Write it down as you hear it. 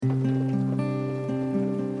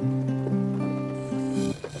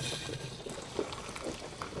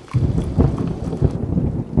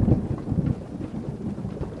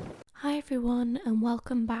everyone, and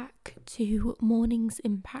welcome back to Mornings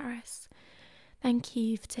in Paris. Thank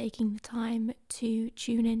you for taking the time to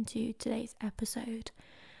tune into today's episode,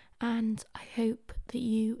 and I hope that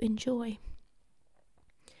you enjoy.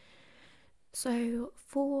 So,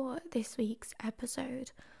 for this week's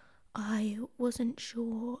episode, I wasn't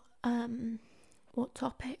sure what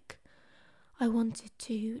topic I wanted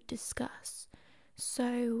to discuss,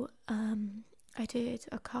 so I did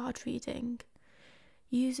a card reading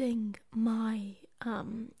using my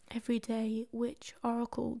Everyday Witch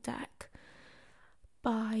Oracle deck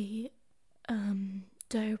by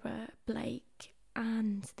Dora Blake,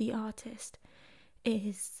 and the artist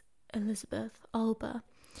is Elizabeth Alba.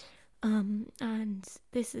 And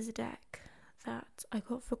this is a deck that I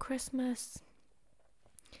got for Christmas,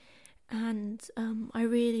 and I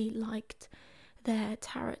really liked their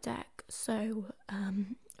tarot deck, so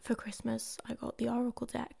for Christmas I got the Oracle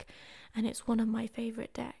deck, and it's one of my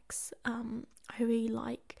favourite decks. I really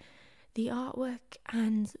like the artwork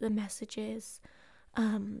and the messages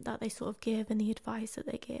that they sort of give and the advice that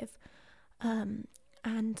they give,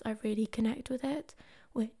 and I really connect with it,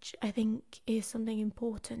 which I think is something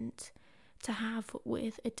important to have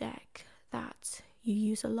with a deck that you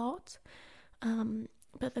use a lot.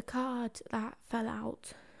 But the card that fell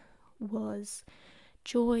out was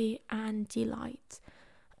Joy and Delight.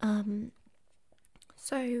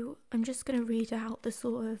 So I'm just going to read out the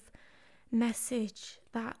sort of message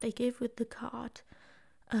that they give with the card.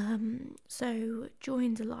 So Joy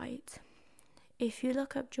and Delight. If you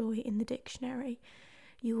look up joy in the dictionary,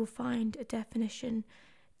 you will find a definition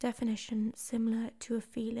similar to a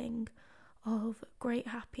feeling of great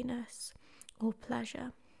happiness or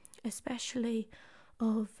pleasure, especially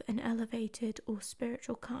of an elevated or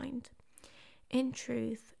spiritual kind. In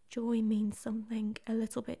truth, joy means something a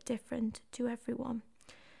little bit different to everyone,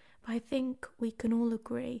 but I think we can all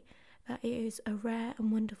agree that it is a rare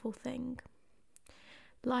and wonderful thing.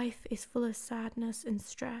 Life is full of sadness and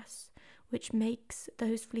stress, which makes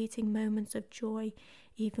those fleeting moments of joy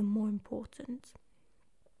even more important.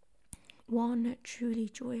 One truly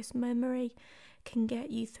joyous memory can get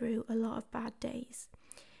you through a lot of bad days.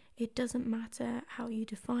 It doesn't matter how you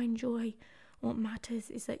define joy. What matters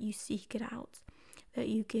is that you seek it out, that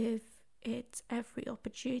you give it every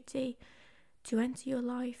opportunity to enter your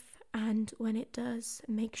life, and when it does,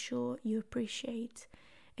 make sure you appreciate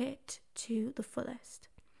it to the fullest.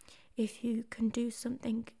 If you can do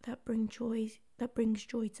something that brings joy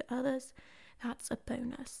to others, that's a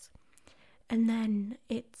bonus. And then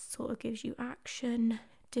it sort of gives you action,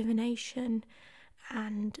 divination,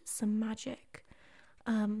 and some magic.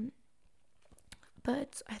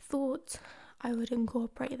 But I thought I would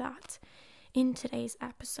incorporate that in today's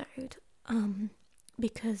episode,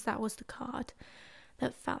 because that was the card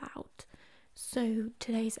that fell out. So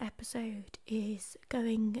today's episode is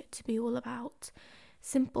going to be all about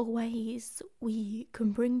simple ways we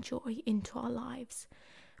can bring joy into our lives,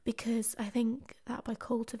 because I think that by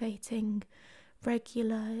cultivating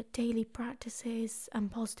regular daily practices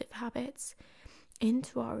and positive habits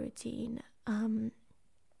into our routine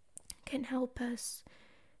can help us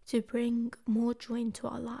to bring more joy into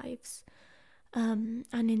our lives and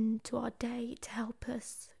into our day, to help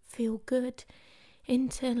us feel good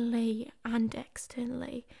internally and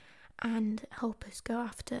externally, and help us go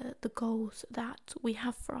after the goals that we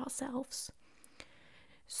have for ourselves.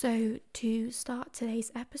 So to start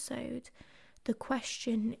today's episode, the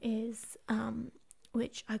question is,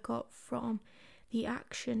 which I got from the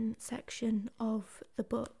action section of the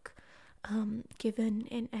book given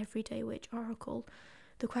in Everyday Witch Oracle.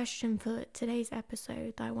 The question for today's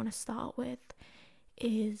episode that I want to start with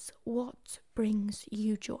is, what brings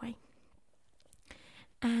you joy?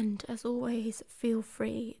 And as always, feel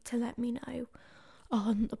free to let me know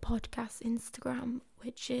on the podcast Instagram,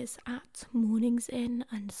 which is at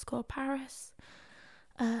morningsin_Paris,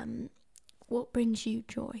 what brings you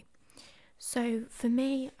joy. So for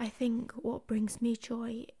me, I think what brings me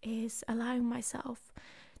joy is allowing myself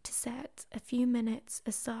to set a few minutes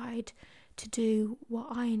aside to do what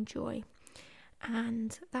I enjoy,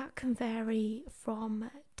 and that can vary from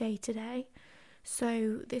day to day.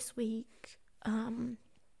 So this week,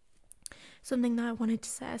 something that I wanted to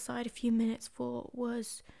set aside a few minutes for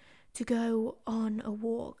was to go on a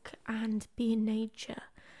walk and be in nature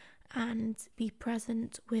and be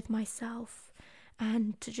present with myself,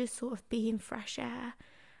 and to just sort of be in fresh air.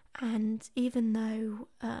 And even though,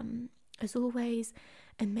 as always,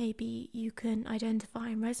 and maybe you can identify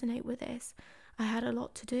and resonate with this, I had a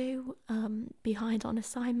lot to do, behind on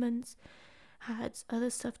assignments, had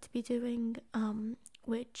other stuff to be doing,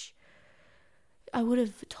 which I would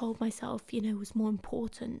have told myself, was more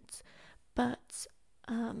important,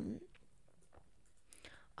 I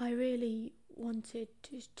really wanted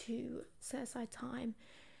to set aside time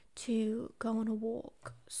to go on a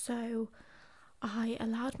walk. So I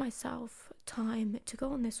allowed myself time to go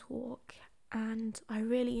on this walk, and I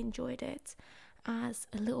really enjoyed it as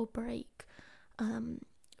a little break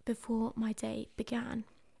before my day began.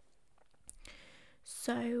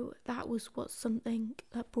 So that was something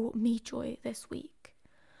that brought me joy this week.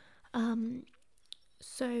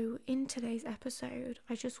 So in today's episode,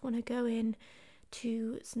 I just want to go in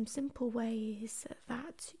to some simple ways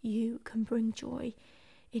that you can bring joy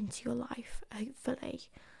into your life, hopefully.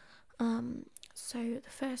 So the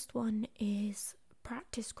first one is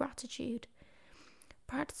practice gratitude.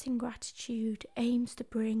 Practicing gratitude aims to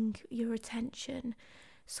bring your attention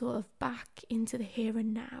sort of back into the here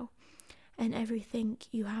and now and everything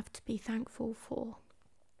you have to be thankful for.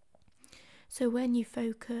 So when your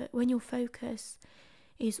focus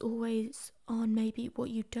is always on maybe what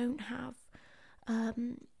you don't have,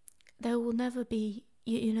 there will never be,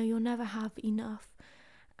 you'll never have enough,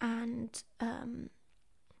 and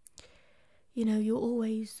you'll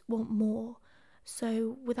always want more.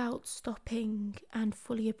 So without stopping and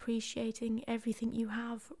fully appreciating everything you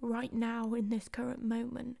have right now in this current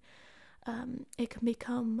moment, it can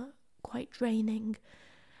become quite draining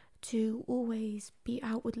to always be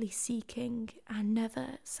outwardly seeking and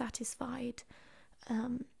never satisfied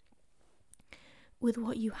with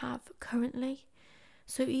what you have currently.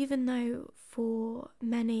 So even though for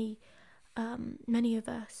many of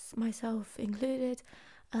us, myself included,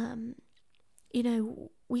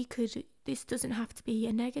 this doesn't have to be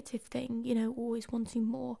a negative thing, always wanting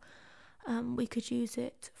more. We could use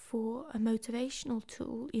it for a motivational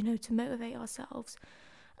tool, to motivate ourselves.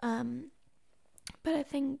 But I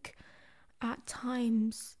think at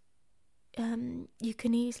times you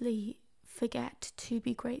can easily forget to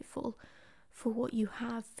be grateful for what you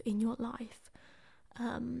have in your life.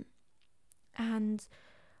 And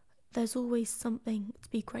there's always something to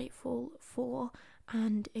be grateful for,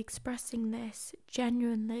 and expressing this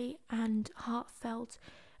genuinely and heartfelt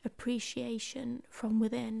appreciation from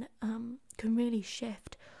within can really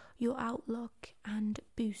shift your outlook and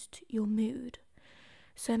boost your mood.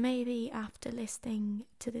 So maybe after listening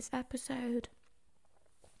to this episode,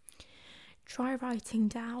 try writing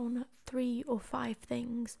down 3 or 5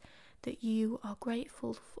 things that you are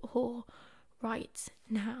grateful for right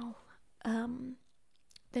now.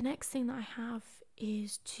 The next thing that I have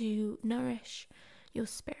is to nourish your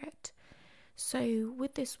spirit. So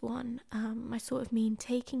with this one, I sort of mean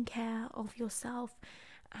taking care of yourself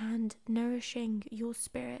and nourishing your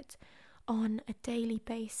spirit on a daily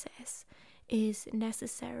basis is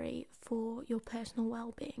necessary for your personal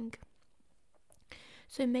well-being.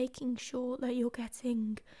 So making sure that you're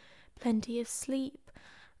getting plenty of sleep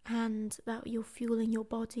and that you're fueling your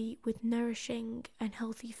body with nourishing and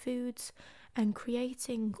healthy foods, and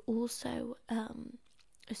creating also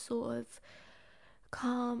a sort of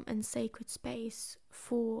calm and sacred space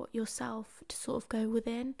for yourself to sort of go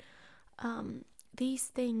within. These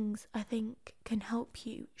things, I think, can help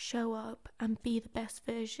you show up and be the best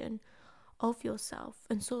version of yourself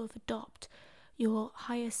and sort of adopt your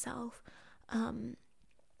higher self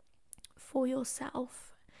for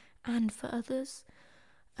yourself and for others.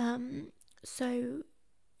 So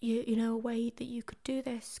a way that you could do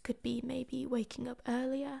this could be maybe waking up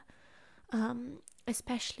earlier,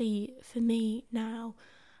 especially for me now.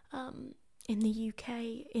 In the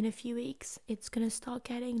UK, in a few weeks, it's going to start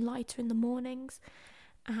getting lighter in the mornings,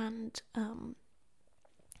 and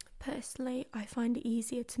personally, I find it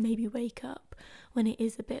easier to maybe wake up when it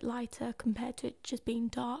is a bit lighter compared to it just being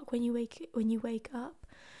dark when you wake up.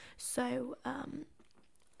 So,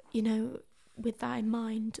 with that in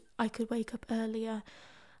mind, I could wake up earlier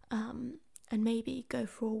and maybe go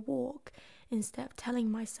for a walk instead of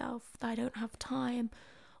telling myself that I don't have time,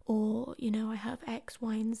 or I have X,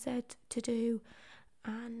 Y, and Z to do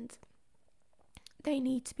and they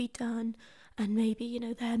need to be done, and maybe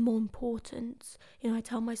they're more important. I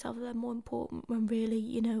tell myself they're more important when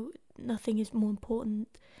really nothing is more important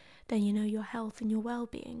than your health and your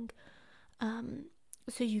well-being.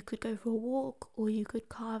 So you could go for a walk, or you could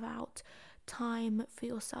carve out time for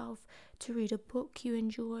yourself to read a book you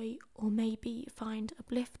enjoy, or maybe find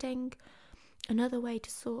uplifting. Another way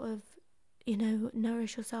to sort of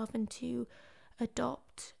nourish yourself and to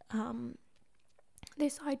adopt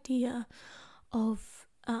this idea of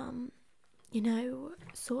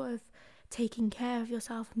sort of taking care of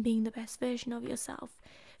yourself and being the best version of yourself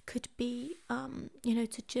could be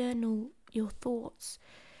to journal your thoughts,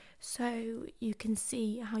 so you can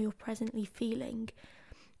see how you're presently feeling,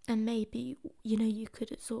 And maybe, you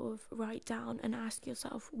could sort of write down and ask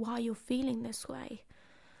yourself why you're feeling this way.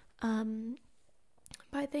 But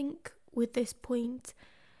I think with this point,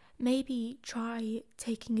 maybe try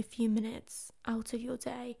taking a few minutes out of your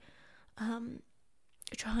day,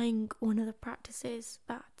 trying one of the practices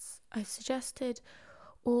that I've suggested,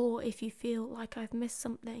 or if you feel like I've missed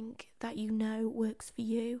something that works for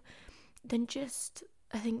you, then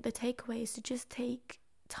I think the takeaway is to just take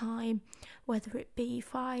time, whether it be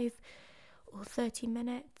 5 or 30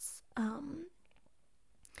 minutes out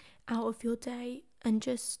of your day, and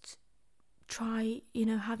just try,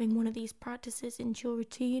 having one of these practices into your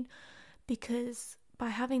routine, because by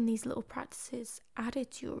having these little practices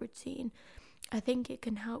added to your routine, I think it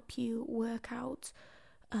can help you work out,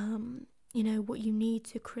 what you need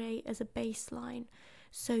to create as a baseline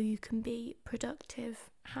so you can be productive,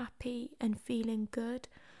 happy, and feeling good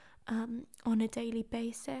on a daily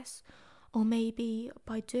basis. Or maybe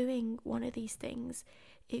by doing one of these things,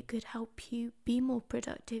 it could help you be more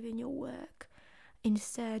productive in your work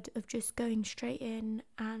instead of just going straight in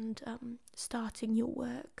and starting your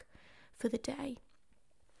work for the day.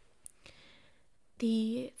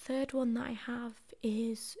 The third one that I have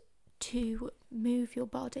is to move your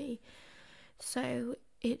body. So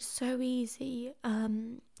it's so easy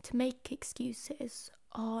to make excuses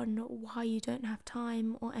on why you don't have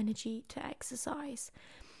time or energy to exercise.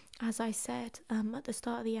 As I said at the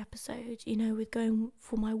start of the episode, with going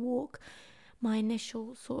for my walk, my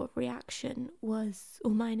initial sort of reaction was,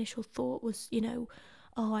 or my initial thought was, oh,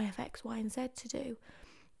 I have X, Y, and Z to do.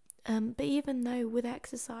 But even though with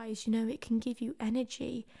exercise, it can give you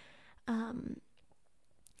energy,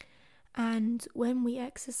 and when we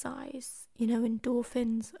exercise,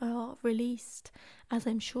 endorphins are released, as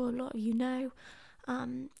I'm sure a lot of you know,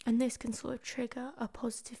 and this can sort of trigger a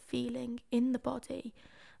positive feeling in the body,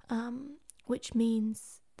 which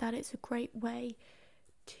means that it's a great way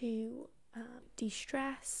to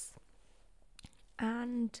de-stress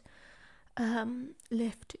and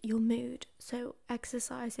lift your mood. So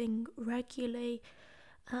exercising regularly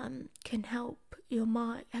can help your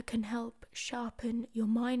mind, can help sharpen your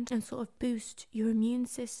mind and sort of boost your immune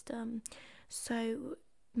system. So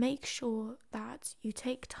make sure that you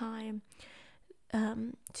take time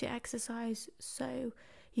to exercise so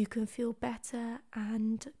you can feel better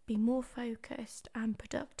and be more focused and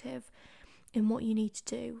productive in what you need to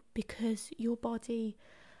do, because your body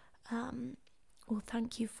will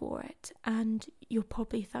thank you for it, and you'll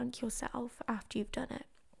probably thank yourself after you've done it.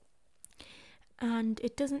 And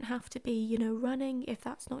it doesn't have to be, running if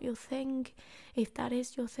that's not your thing. If that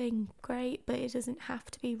is your thing, great, but it doesn't have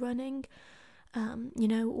to be running,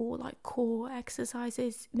 or like core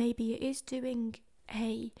exercises. Maybe it is doing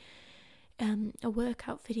a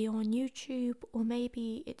workout video on YouTube, or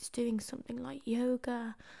maybe it's doing something like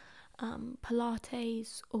yoga,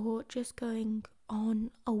 Pilates, or just going on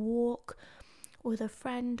a walk with a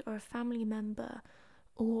friend or a family member,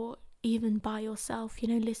 or even by yourself,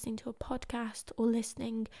 listening to a podcast or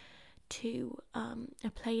listening to a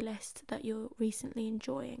playlist that you're recently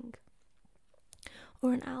enjoying,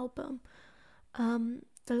 or an album.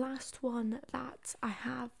 The last one that I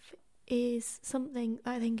have is something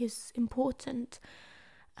that I think is important,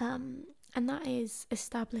 and that is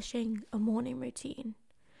establishing a morning routine.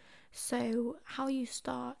 So how you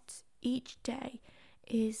start each day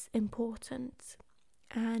is important,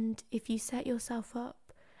 and if you set yourself up,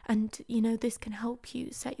 and this can help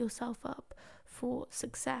you set yourself up for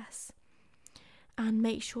success and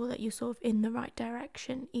make sure that you're sort of in the right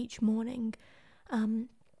direction each morning,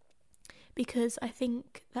 because I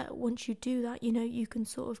think that once you do that, you can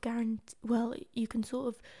sort of you can sort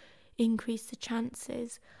of increase the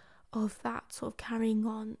chances of that sort of carrying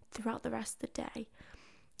on throughout the rest of the day.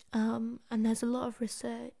 And there's a lot of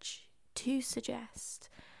research to suggest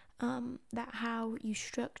that how you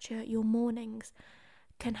structure your mornings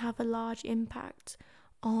can have a large impact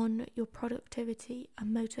on your productivity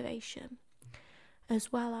and motivation,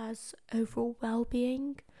 as well as overall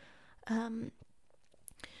well-being.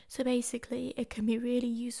 So basically, it can be really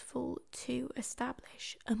useful to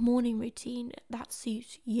establish a morning routine that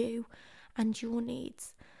suits you and your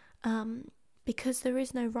needs, because there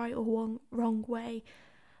is no right or wrong way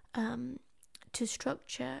to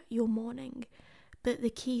structure your morning. But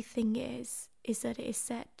the key thing is that it is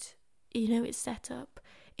set, it's set up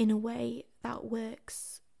in a way that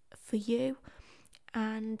works for you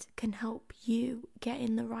and can help you get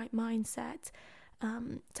in the right mindset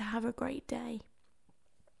to have a great day.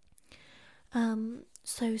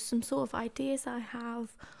 So some sort of ideas I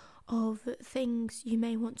have of things you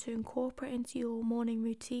may want to incorporate into your morning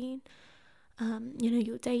routine.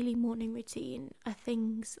 your daily morning routine are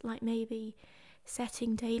things like maybe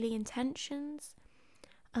setting daily intentions,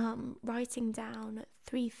 writing down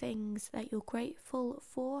 3 things that you're grateful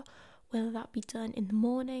for, whether that be done in the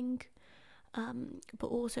morning, but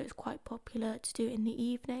also it's quite popular to do it in the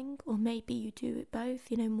evening, or maybe you do it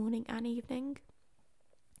both, morning and evening.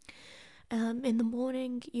 In the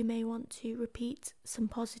morning, you may want to repeat some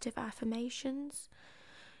positive affirmations.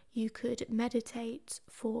 You could meditate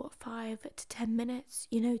for 5 to 10 minutes,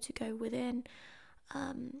 to go within,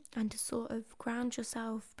 and to sort of ground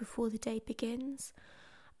yourself before the day begins.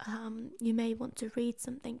 You may want to read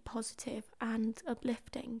something positive and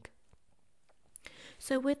uplifting.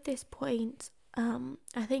 So with this point,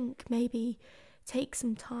 I think maybe take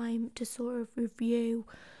some time to sort of review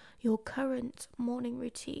your current morning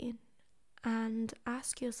routine and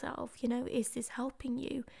ask yourself, is this helping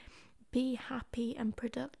you be happy and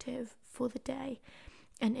productive for the day?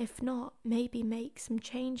 And if not, maybe make some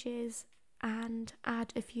changes and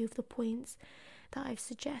add a few of the points that I've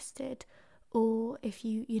suggested. Or if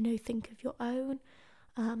you think of your own,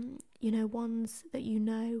 ones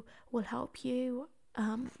that will help you,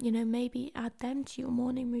 maybe add them to your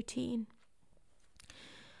morning routine.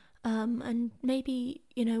 And maybe,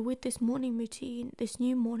 with this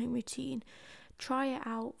new morning routine, try it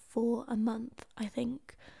out for a month, I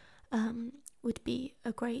think, would be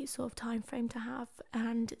a great sort of time frame to have,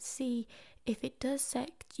 and see if it does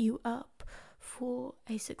set you up for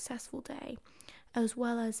a successful day, as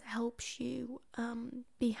well as helps you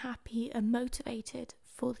be happy and motivated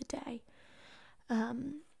for the day.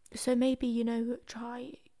 So maybe,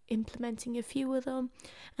 try implementing a few of them,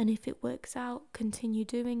 and if it works out, continue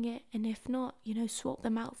doing it, and if not, swap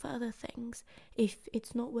them out for other things if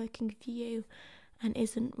it's not working for you and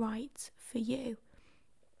isn't right for you.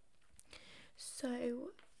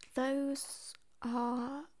 So those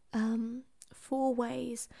are 4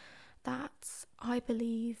 ways that I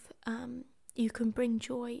believe you can bring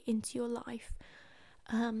joy into your life.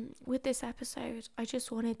 With this episode, I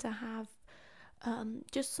just wanted to have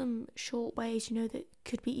just some short ways, that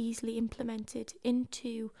could be easily implemented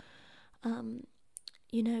into,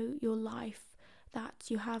 your life that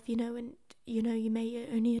you have, and, you may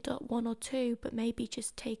only adopt 1 or 2, but maybe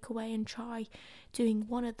just take away and try doing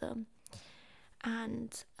one of them.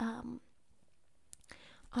 And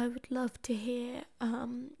I would love to hear,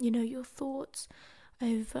 your thoughts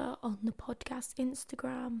over on the podcast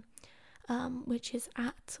Instagram, which is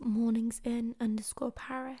at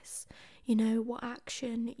morningsin_Paris. What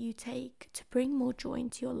action you take to bring more joy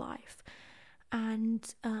into your life,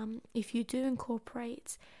 and if you do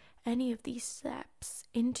incorporate any of these steps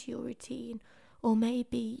into your routine, or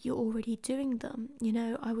maybe you're already doing them,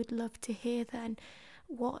 I would love to hear then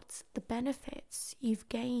what the benefits you've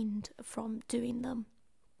gained from doing them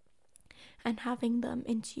and having them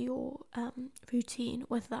into your routine,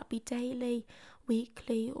 whether that be daily,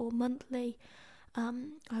 weekly or monthly.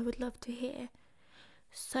 I would love to hear.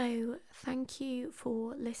 So thank you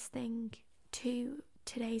for listening to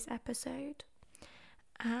today's episode,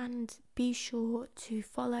 and be sure to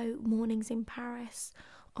follow Mornings in Paris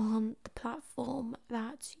on the platform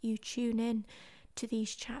that you tune in to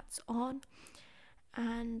these chats on,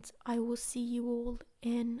 and I will see you all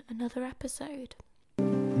in another episode.